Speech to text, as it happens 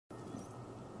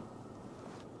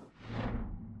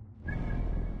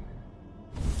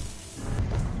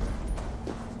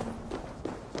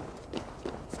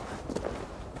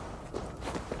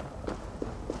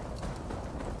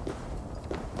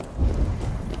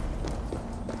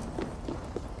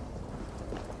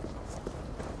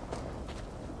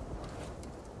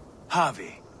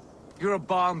Javi, you're a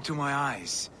balm to my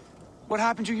eyes. What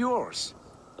happened to yours?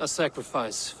 A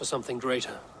sacrifice for something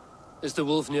greater. Is the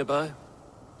wolf nearby?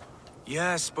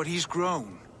 Yes, but he's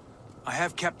grown. I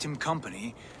have kept him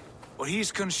company, but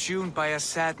he's consumed by a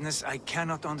sadness I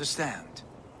cannot understand.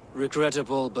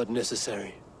 Regrettable, but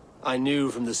necessary. I knew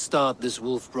from the start this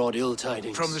wolf brought ill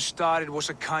tidings. From the start it was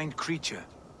a kind creature.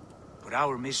 But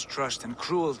our mistrust and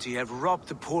cruelty have robbed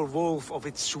the poor wolf of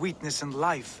its sweetness and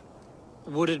life.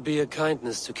 Would it be a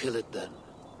kindness to kill it then?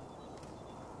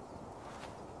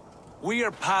 We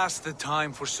are past the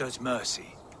time for such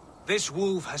mercy. This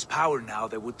wolf has power now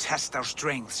that would test our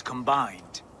strengths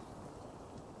combined.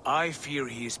 I fear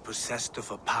he is possessed of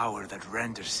a power that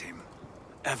renders him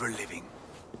ever-living.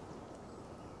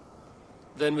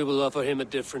 Then we will offer him a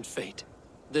different fate.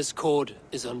 This cord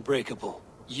is unbreakable.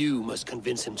 You must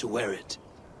convince him to wear it.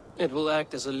 It will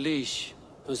act as a leash,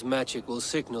 whose magic will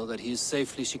signal that he is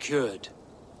safely secured.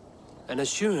 An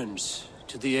assurance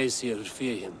to the Aesir who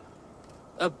fear him.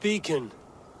 A beacon,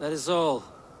 that is all.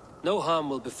 No harm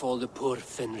will befall the poor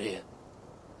Fenrir.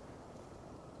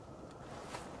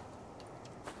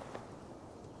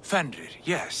 Fenrir,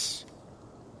 yes.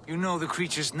 You know the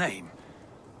creature's name.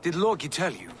 Did Loki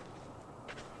tell you?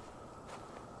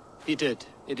 He did.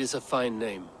 It is a fine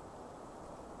name.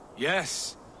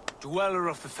 Yes. Dweller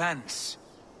of the Fens.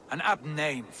 An apt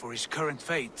name for his current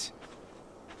fate.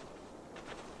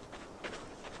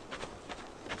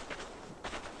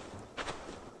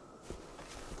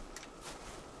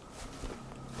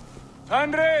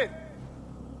 Fenrir!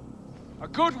 A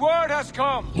good word has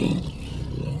come!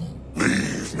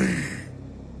 Leave me.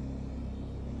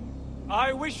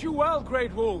 I wish you well,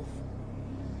 Great Wolf.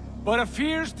 But a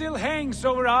fear still hangs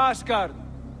over Asgard.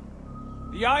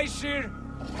 The Aesir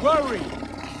worry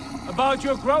about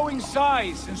your growing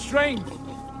size and strength.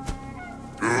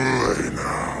 Do they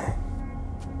now?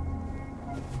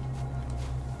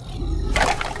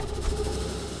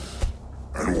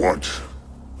 And what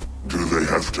do they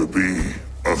have to be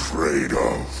afraid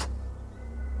of?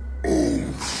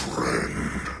 Old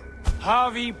friend.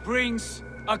 Javi brings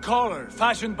a collar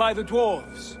fashioned by the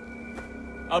dwarves.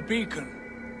 A beacon.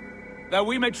 That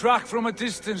we may track from a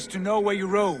distance to know where you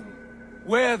roam.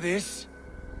 Wear this,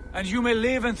 and you may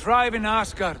live and thrive in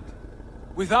Asgard,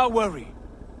 without worry.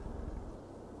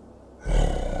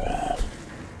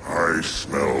 I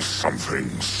smell something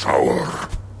sour.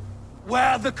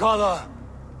 Wear the collar!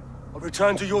 Or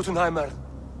return to Jotunheimer.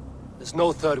 There's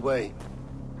no third way.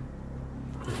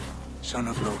 Son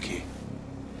of Loki,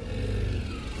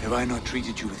 have I not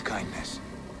treated you with kindness?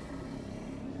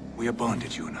 We are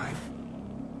bonded, you and I.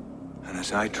 And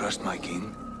as I trust my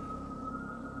king,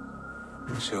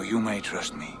 so you may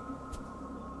trust me.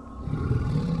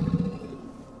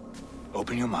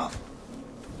 Open your mouth.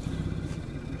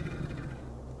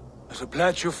 As a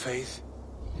pledge of faith,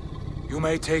 you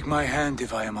may take my hand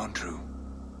if I am untrue.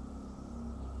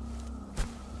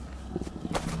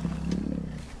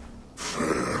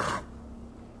 Fair.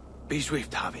 Be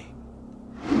swift, Javi.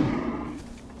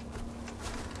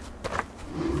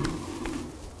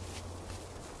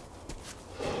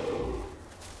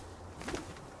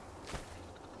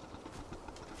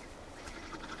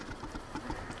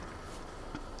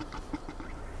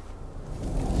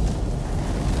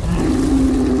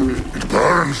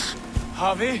 Burns.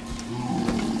 Javi?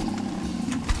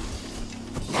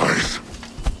 Lies.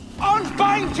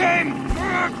 Unbind him!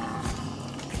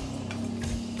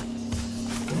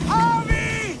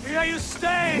 Javi! Here you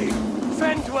stay,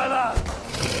 Fen Dweller!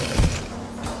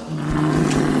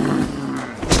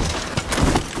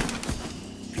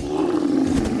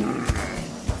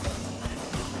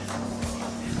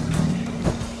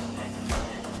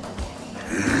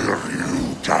 Here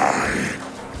you die.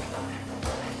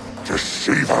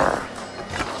 Deceiver.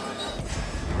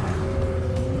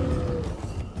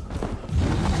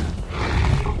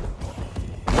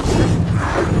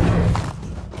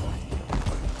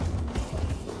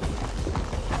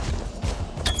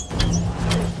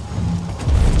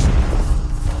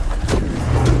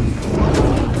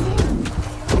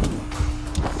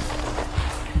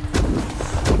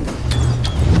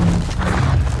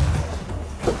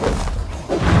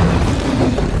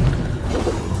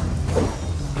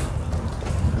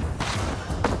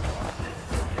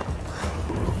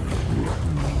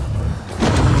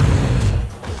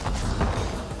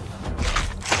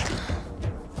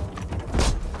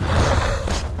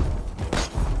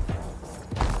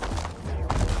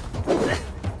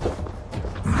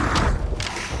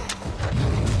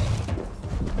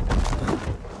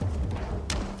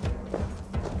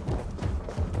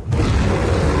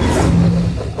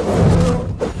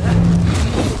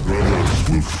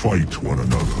 Fight one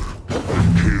another.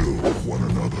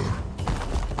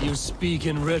 You speak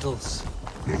in riddles.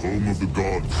 The home of the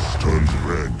gods turns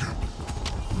red.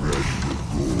 Red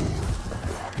with gore.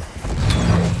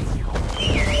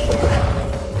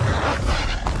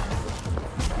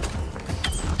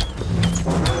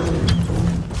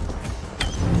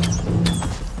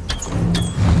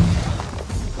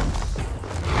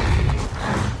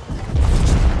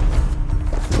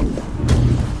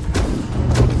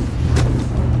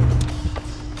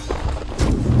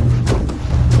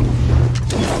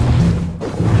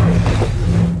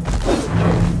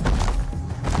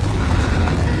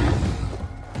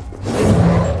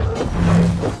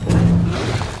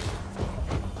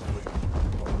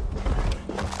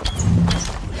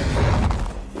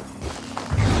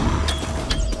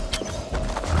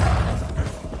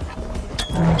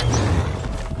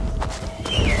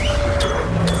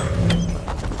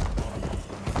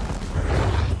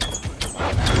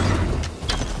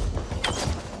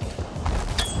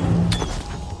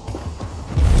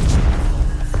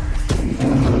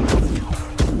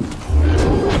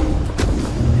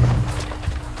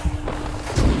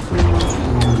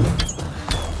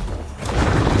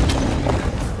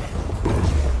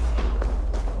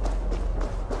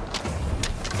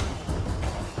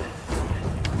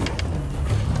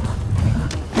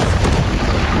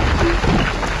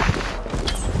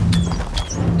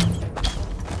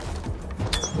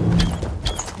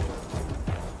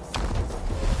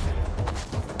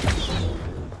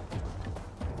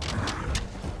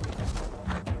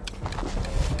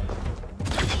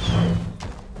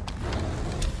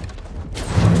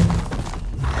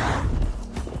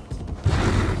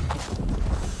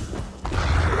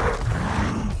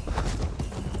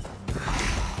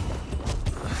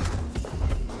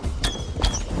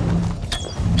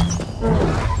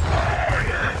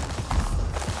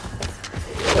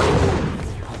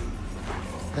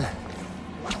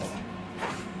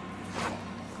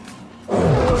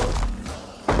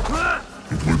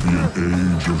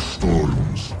 Age of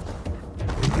storms.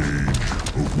 An age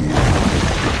of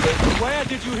war. Where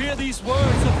did you hear these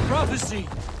words of prophecy?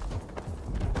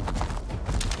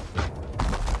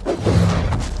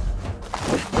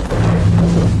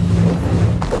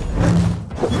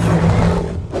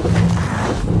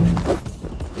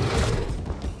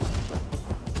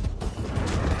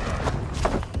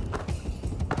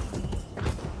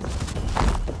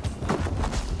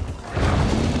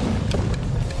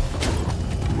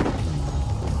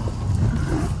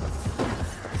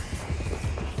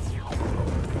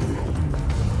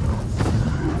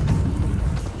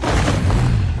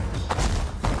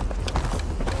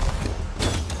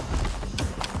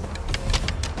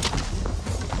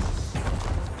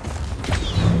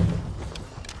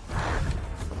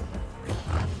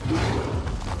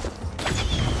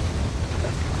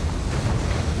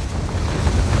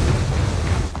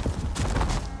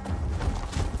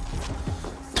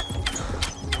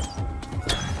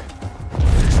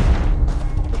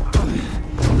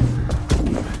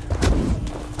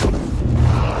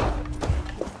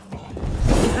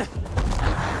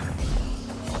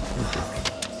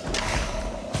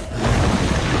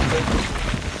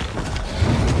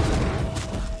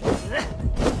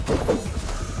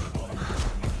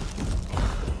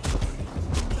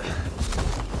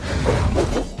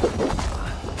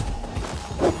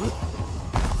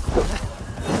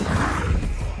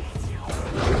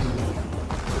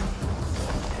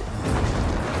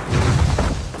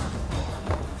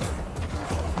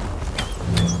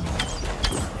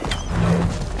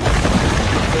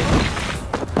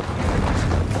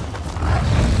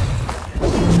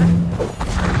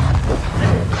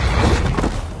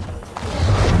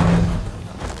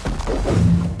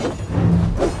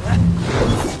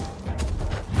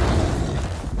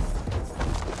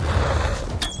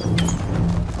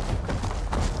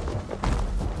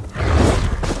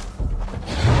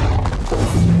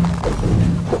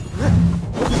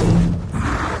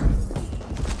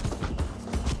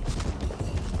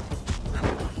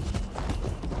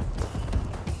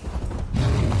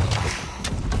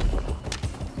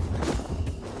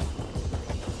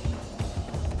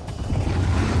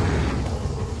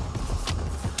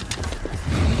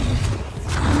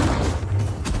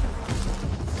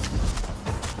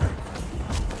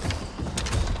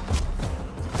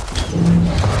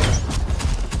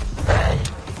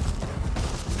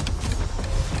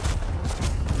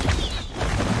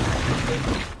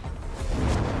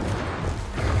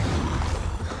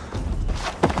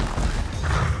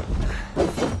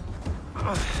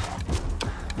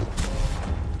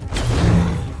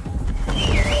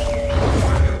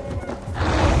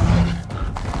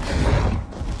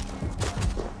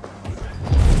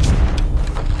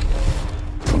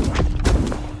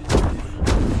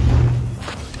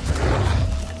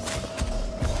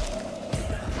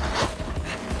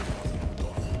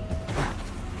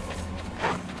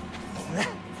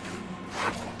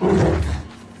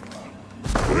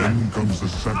 is the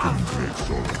second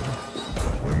greatsword,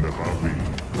 when the Havi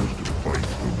was to fight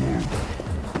the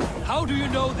wolves. How do you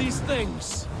know these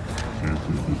things? This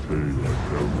is the tale I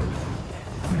tell them.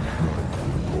 Each night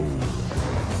will roll.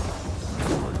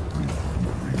 Till I sleep from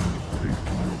the dream of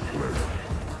tasting your flesh.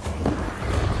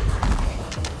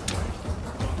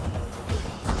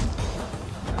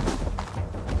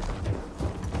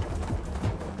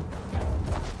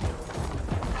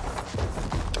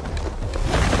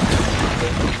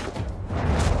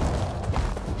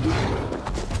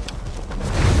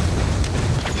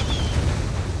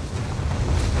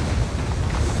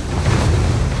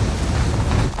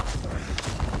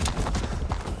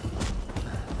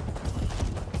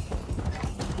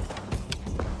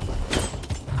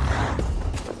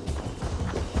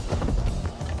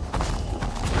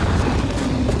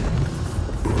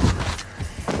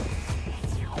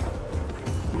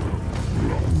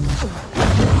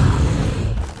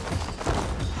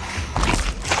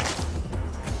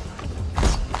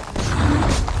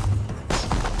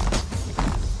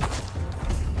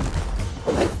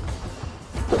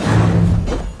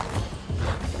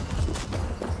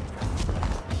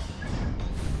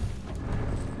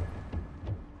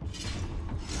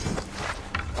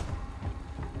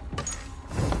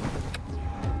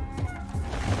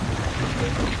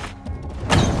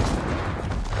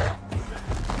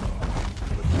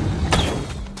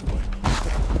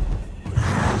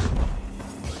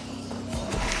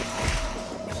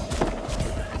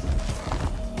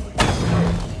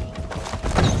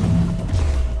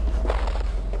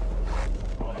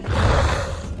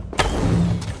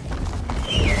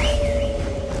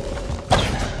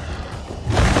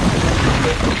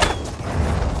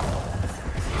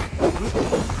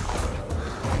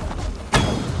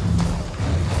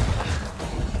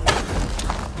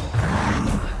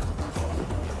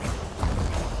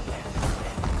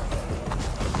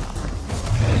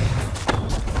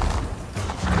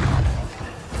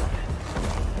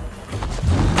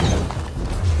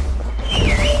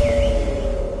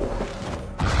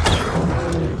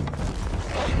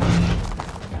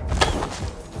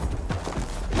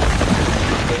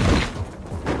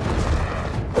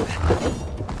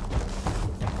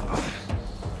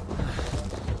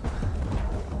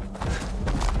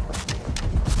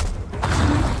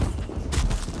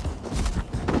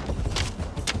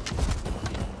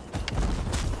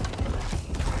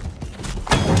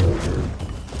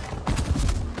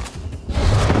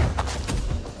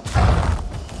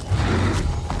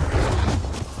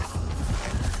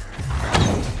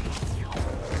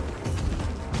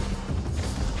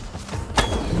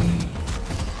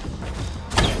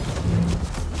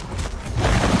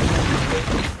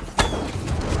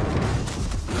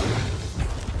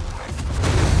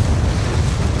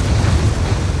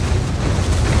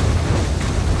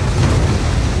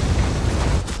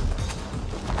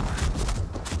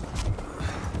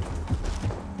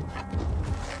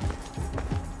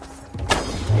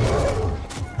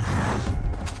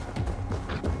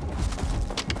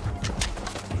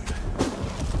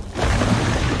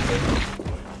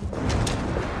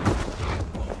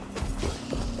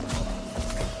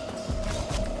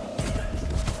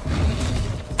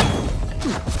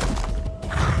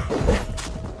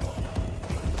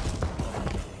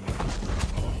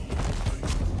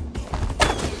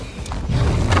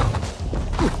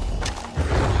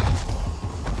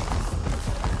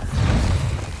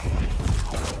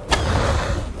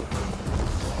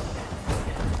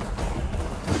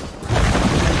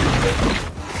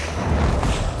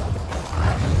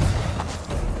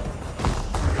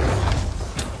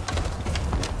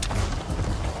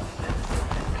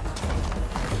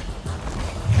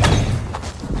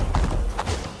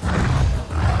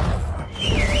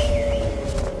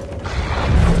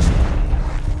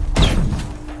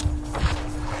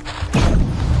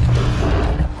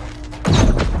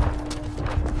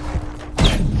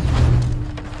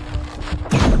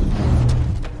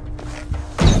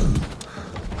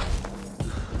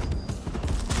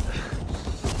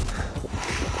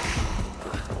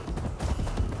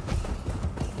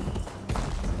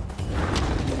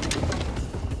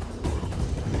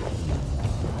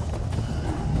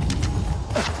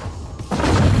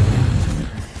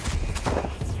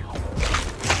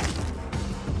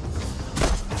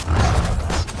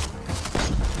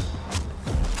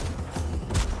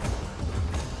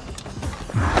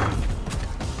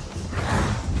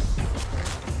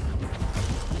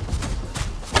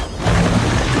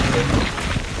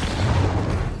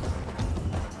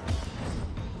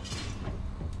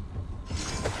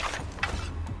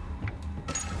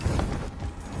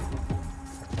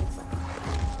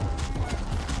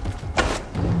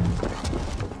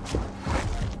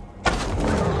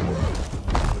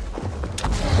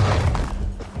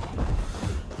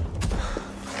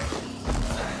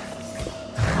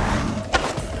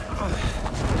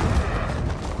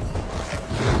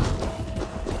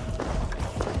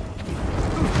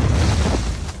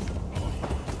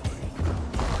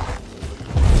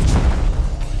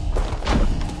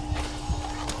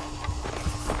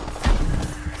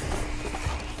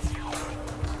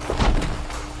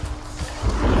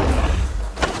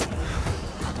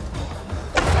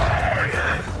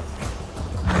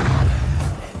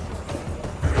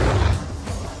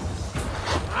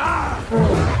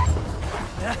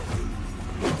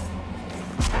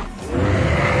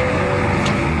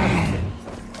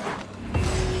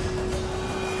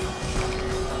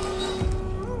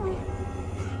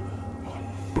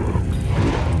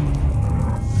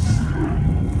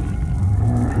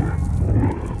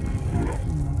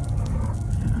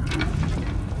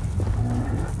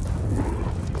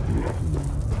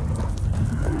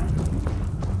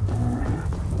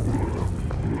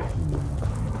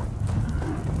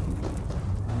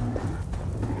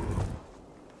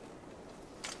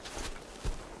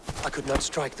 could not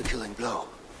strike the killing blow.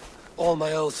 All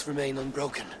my oaths remain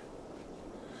unbroken.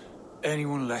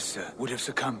 Anyone lesser would have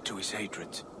succumbed to his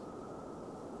hatred.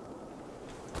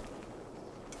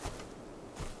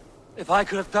 If I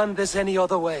could have done this any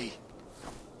other way...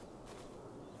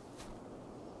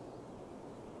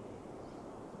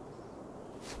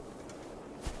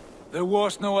 There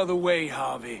was no other way,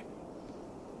 Harvey.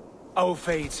 Our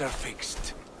fates are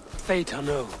fixed. Fate, I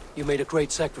know. You made a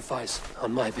great sacrifice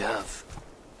on my behalf.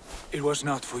 It was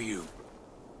not for you.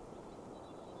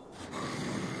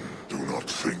 Do not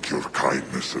think your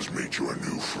kindness has made you a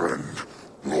new friend,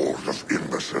 Lord of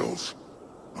Imbeciles.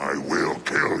 I will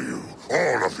kill you,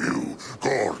 all of you,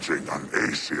 gorging on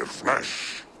Aesir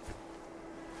flesh.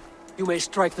 You may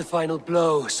strike the final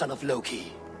blow, son of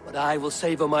Loki. But I will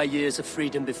savor my years of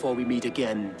freedom before we meet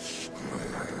again.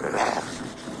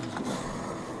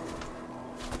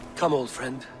 Come, old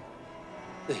friend.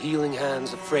 The healing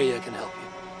hands of Freya can help you.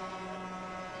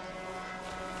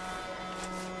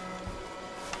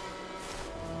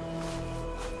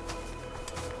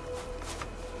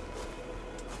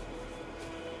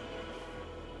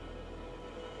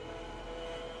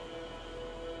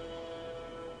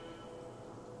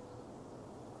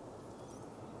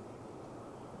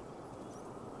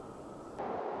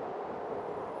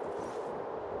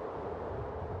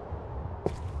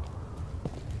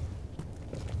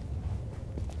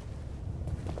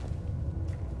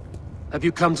 Have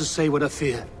you come to say what I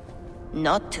fear?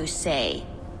 Not to say,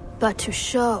 but to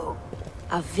show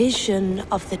a vision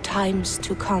of the times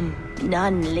to come.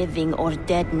 None living or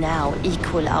dead now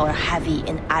equal our heavy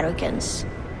in arrogance.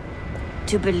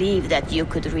 To believe that you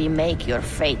could remake your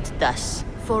fate thus.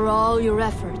 For all your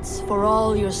efforts, for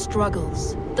all your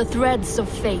struggles, the threads of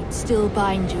fate still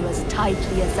bind you as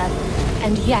tightly as ever.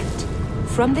 And yet,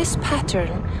 from this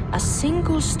pattern, a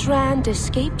single strand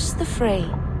escapes the fray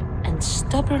and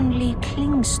stubbornly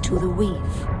clings to the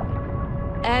weave.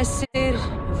 Æsir,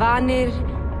 Vanir,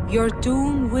 your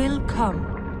doom will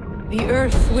come. The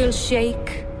earth will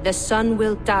shake, the sun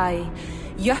will die.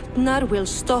 Jötnar will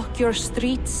stalk your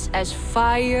streets as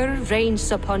fire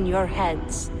rains upon your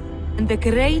heads. And the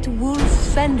great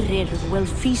wolf Fenrir will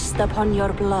feast upon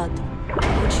your blood.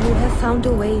 But you have found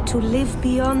a way to live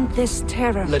beyond this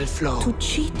terror. Let it flow. To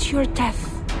cheat your death.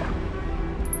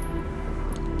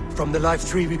 From the life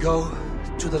tree we go,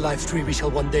 to the life tree we shall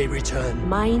one day return.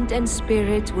 Mind and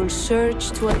spirit will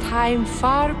surge to a time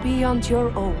far beyond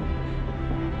your own.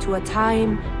 To a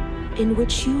time in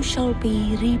which you shall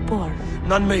be reborn.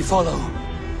 None may follow.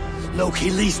 Loki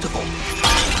least of all.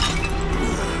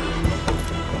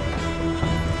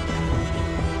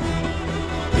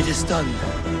 It is done.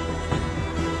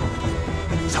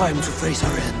 Time to face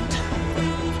our end.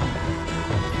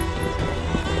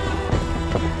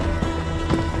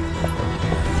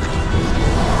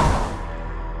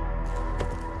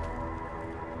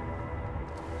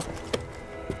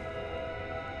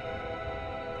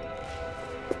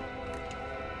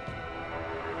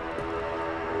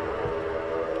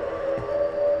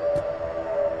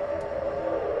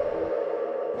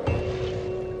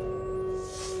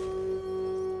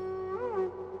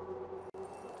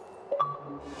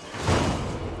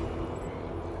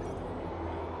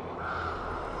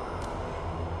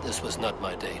 This was not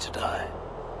my day to die.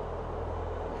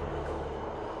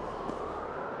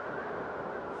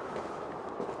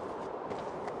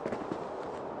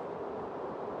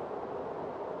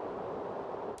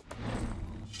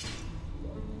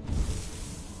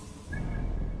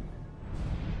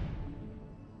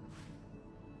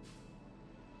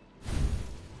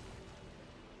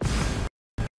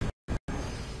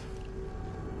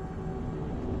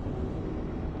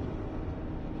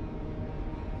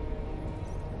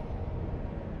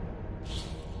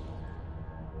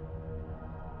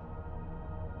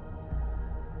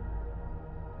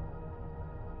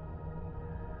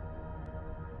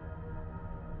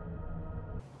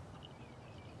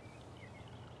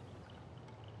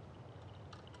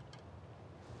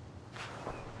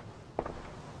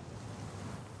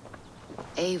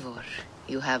 Eivor,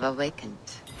 you have awakened.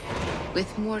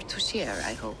 With more to share,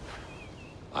 I hope.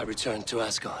 I returned to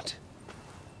Asgard.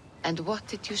 And what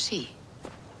did you see?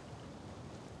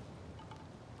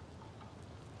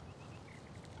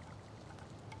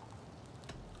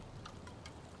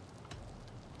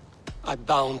 I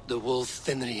bound the wolf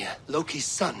Fenrir, Loki's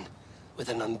son, with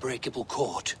an unbreakable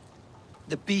cord.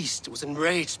 The beast was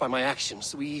enraged by my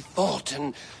actions. We fought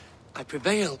and I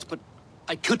prevailed, but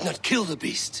I could not kill the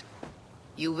beast.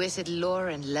 You visit lore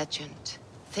and legend.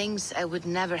 Things I would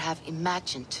never have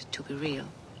imagined to be real.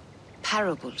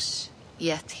 Parables,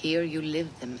 yet here you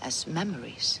live them as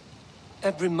memories.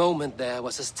 Every moment there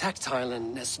was as tactile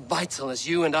and as vital as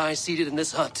you and I seated in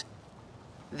this hut.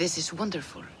 This is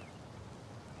wonderful.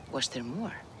 Was there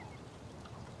more?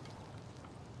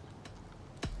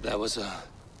 There was a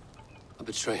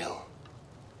betrayal.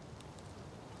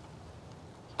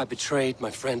 I betrayed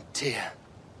my friend Tyr.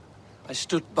 I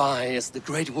stood by as the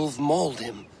great wolf mauled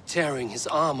him, tearing his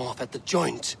arm off at the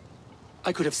joint.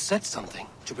 I could have said something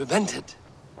to prevent it,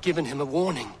 given him a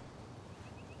warning.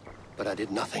 But I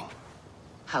did nothing.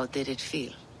 How did it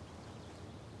feel?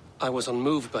 I was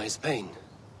unmoved by his pain.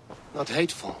 Not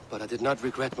hateful, but I did not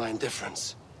regret my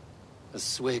indifference. A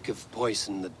swig of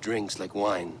poison that drinks like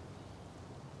wine.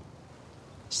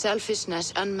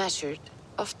 Selfishness unmeasured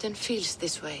often feels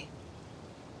this way.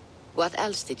 What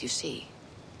else did you see?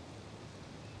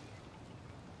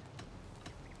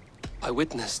 I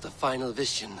witnessed a final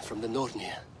vision from the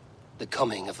Nornir, the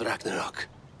coming of Ragnarok.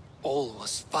 All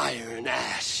was fire and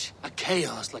ash, a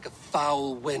chaos like a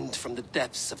foul wind from the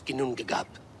depths of Ginnungagap.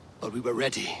 But we were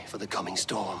ready for the coming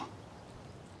storm.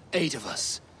 8 of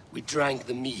us, we drank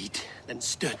the mead, then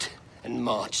stood and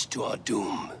marched to our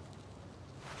doom.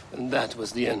 And that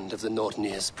was the end of the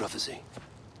Nornir's prophecy.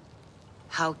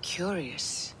 How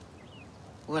curious.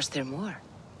 Was there more?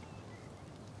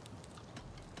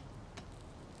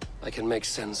 I can make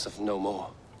sense of no more.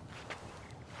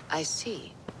 I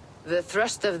see. The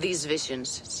thrust of these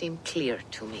visions seem clear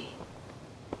to me.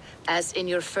 As in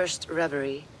your first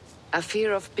reverie, a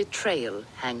fear of betrayal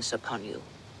hangs upon you.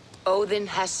 Odin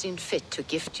has seen fit to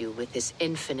gift you with his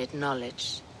infinite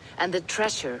knowledge, and the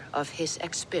treasure of his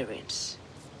experience.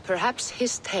 Perhaps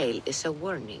his tale is a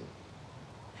warning.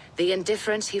 The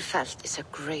indifference he felt is a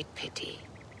great pity.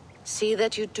 See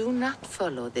that you do not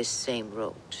follow this same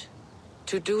road.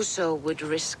 To do so would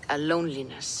risk a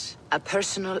loneliness, a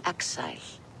personal exile,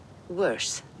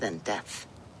 worse than death.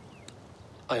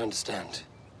 I understand.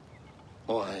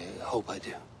 Or I hope I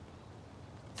do.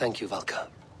 Thank you, Valka.